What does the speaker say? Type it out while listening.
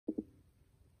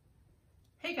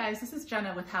Hey guys, this is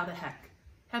Jenna with How the Heck.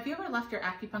 Have you ever left your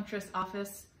acupuncturist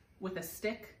office with a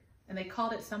stick and they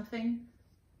called it something?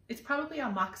 It's probably a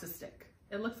moxa stick.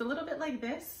 It looks a little bit like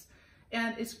this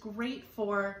and it's great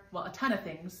for, well, a ton of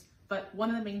things, but one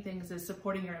of the main things is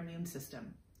supporting your immune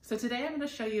system. So today I'm going to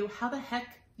show you how the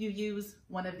heck you use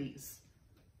one of these.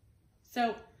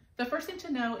 So the first thing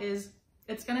to know is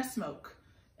it's going to smoke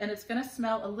and it's going to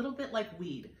smell a little bit like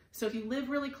weed. So if you live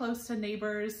really close to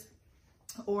neighbors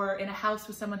or in a house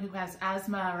with someone who has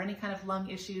asthma or any kind of lung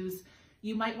issues,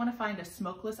 you might want to find a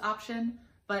smokeless option,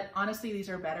 but honestly these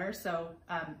are better. So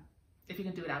if you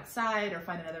can do it outside or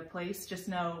find another place, just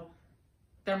know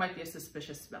there might be a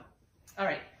suspicious smell. All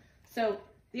right, so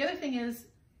the other thing is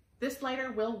this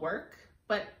lighter will work,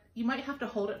 but you might have to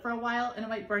hold it for a while and it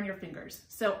might burn your fingers.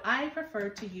 So I prefer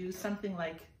to use something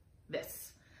like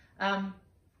this.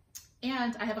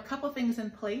 And I have a couple things in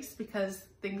place because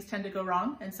things tend to go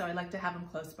wrong, and so I like to have them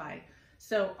close by.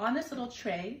 So on this little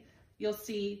tray, you'll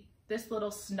see this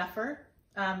little snuffer,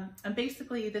 and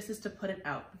basically this is to put it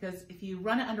out, because if you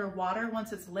run it under water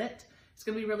once it's lit, it's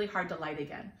gonna be really hard to light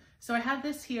again. So I have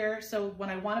this here, so when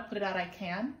I wanna put it out, I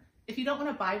can. If you don't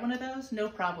wanna buy one of those, no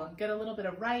problem. Get a little bit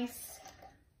of rice.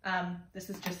 This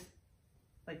is just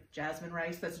like jasmine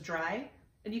rice that's dry,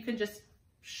 and you can just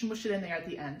smush it in there at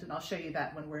the end, and I'll show you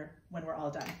that when we're all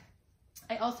done.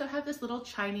 I also have this little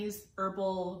Chinese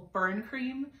herbal burn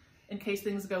cream in case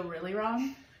things go really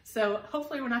wrong. So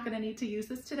hopefully we're not going to need to use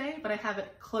this today, but I have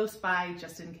it close by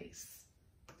just in case.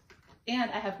 And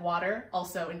I have water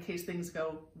also in case things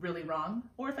go really wrong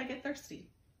or if I get thirsty.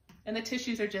 And the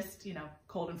tissues are just, you know,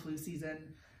 cold and flu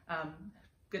season,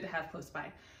 good to have close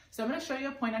by. So I'm going to show you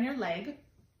a point on your leg.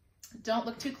 Don't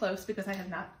look too close because I have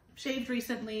not shaved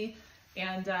recently.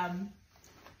 And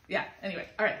yeah, anyway,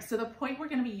 all right, so the point we're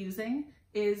gonna be using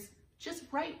is just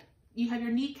right, you have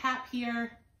your kneecap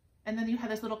here, and then you have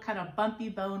this little kind of bumpy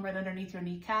bone right underneath your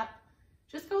kneecap.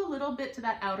 Just go a little bit to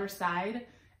that outer side,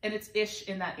 and it's ish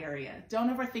in that area.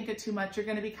 Don't overthink it too much. You're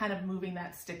gonna be kind of moving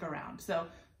that stick around. So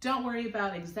don't worry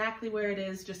about exactly where it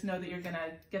is, just know that you're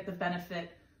gonna get the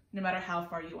benefit no matter how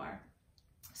far you are.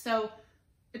 So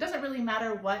it doesn't really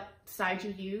matter what side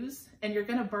you use, and you're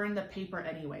gonna burn the paper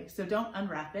anyway, so don't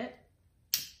unwrap it.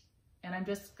 And I'm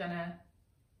just gonna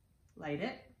light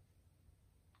it,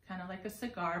 kind of like a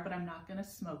cigar, but I'm not gonna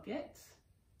smoke it.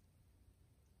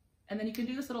 And then you can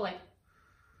do this little like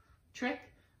trick.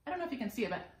 I don't know if you can see it,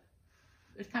 but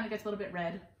it kind of gets a little bit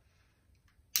red.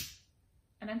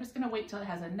 And I'm just gonna wait till it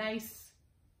has a nice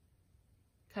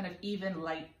kind of even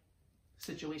light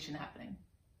situation happening.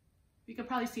 You can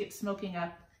probably see it smoking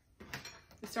up.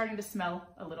 It's starting to smell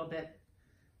a little bit.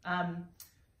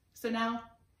 So now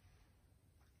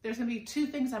there's gonna be two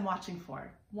things I'm watching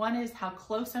for. One is how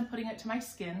close I'm putting it to my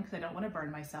skin because I don't wanna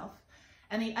burn myself.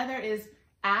 And the other is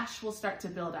ash will start to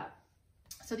build up.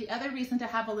 So the other reason to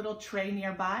have a little tray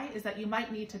nearby is that you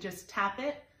might need to just tap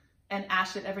it and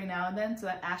ash it every now and then so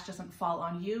that ash doesn't fall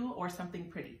on you or something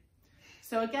pretty.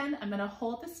 So again, I'm gonna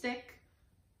hold the stick.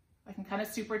 I can kind of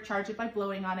supercharge it by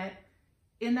blowing on it.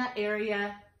 In that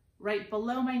area, right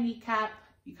below my kneecap,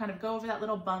 you kind of go over that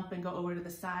little bump and go over to the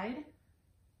side.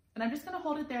 And I'm just gonna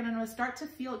hold it there and I'm gonna start to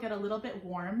feel it get a little bit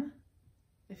warm.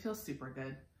 It feels super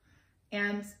good.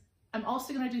 And I'm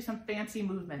also gonna do some fancy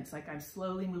movements, like I'm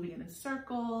slowly moving it in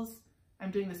circles. I'm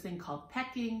doing this thing called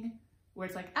pecking, where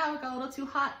it's like, oh, it got a little too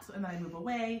hot, and then I move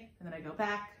away, and then I go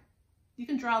back. You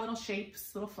can draw little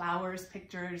shapes, little flowers,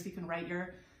 pictures. You can write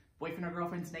your boyfriend or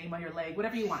girlfriend's name on your leg,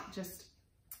 whatever you want. Just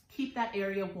keep that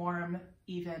area warm,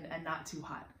 even, and not too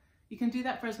hot. You can do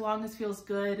that for as long as feels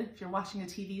good. If you're watching a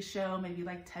TV show, maybe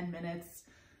like 10 minutes.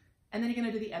 And then you're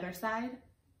gonna do the other side.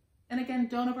 And again,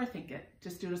 don't overthink it.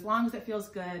 Just do it as long as it feels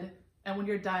good. And when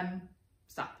you're done,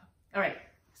 stop. All right,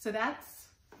 so that's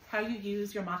how you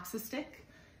use your moxa stick.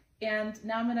 And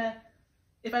now I'm gonna,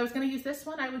 if I was gonna use this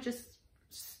one, I would just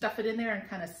stuff it in there and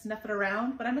kind of snuff it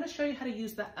around. But I'm gonna show you how to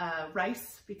use the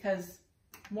rice because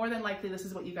more than likely, this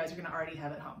is what you guys are gonna already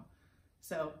have at home.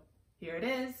 So here it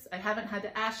is. I haven't had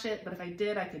to ash it, but if I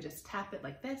did, I could just tap it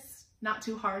like this. Not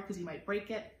too hard because you might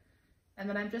break it. And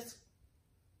then I'm just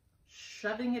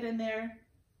shoving it in there,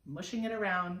 mushing it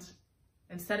around,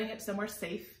 and setting it somewhere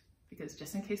safe because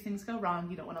just in case things go wrong,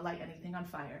 you don't wanna light anything on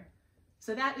fire.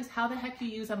 So that is how the heck you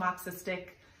use a moxa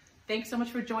stick. Thanks so much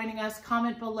for joining us.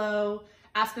 Comment below,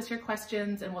 ask us your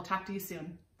questions, and we'll talk to you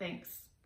soon. Thanks.